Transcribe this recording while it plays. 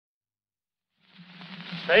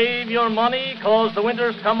Save your money, 'cause the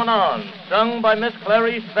winter's coming on. Sung by Miss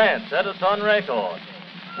Clarice, Vance, Edison Record.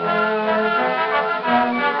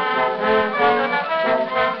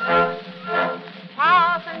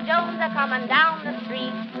 Parson Jones are coming down the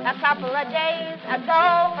street a couple of days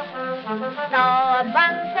ago. Saw a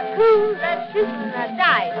bunch of coolers shooting the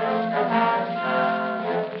dice.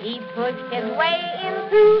 He pushed his way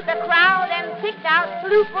into the crowd and picked out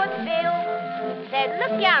Bluefoot Bill. Said,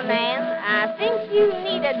 "Look, young man, I think you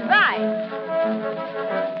need advice.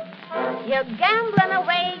 You're gambling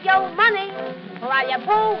away your money while your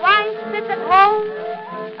poor wife sits at home,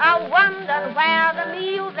 wondering where the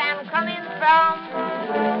meals am coming from.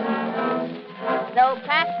 So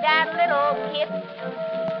pack that little kit,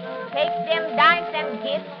 take them dice and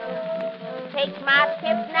git. Take my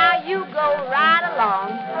tip, now you go right along."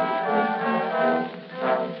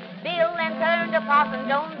 Bill then turned to Parson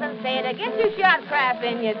Jones and said, "I guess you shot crap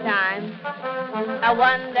in your time. I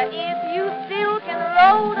wonder if you still can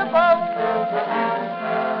roll the boat."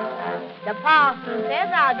 The parson says,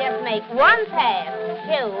 "I'll just make one pass,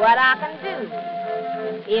 show what I can do.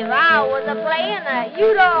 If I was a playin',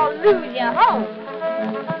 you'd all lose your home."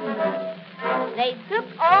 They took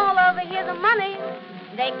all of his money,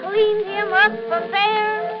 they cleaned him up for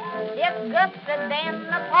fair. Disgusted, then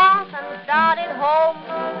the parson started home.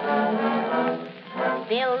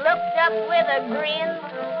 Bill looked up with a grin,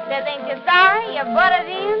 says, "Ain't you sorry you butted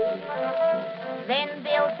in?" Then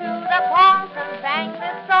Bill to the parson sang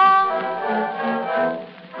this song.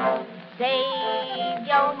 Save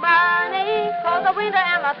your money, 'cause the winter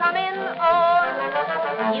am a-comin' on.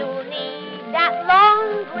 You need that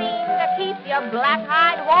long green to keep your black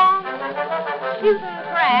hide warm. Shooting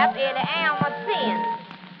crap, it am a sin,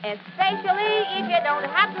 especially if you don't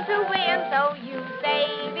happen to win. So you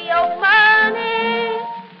save your money,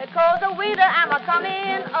 'cause the winter am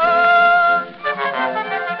a-comin' on.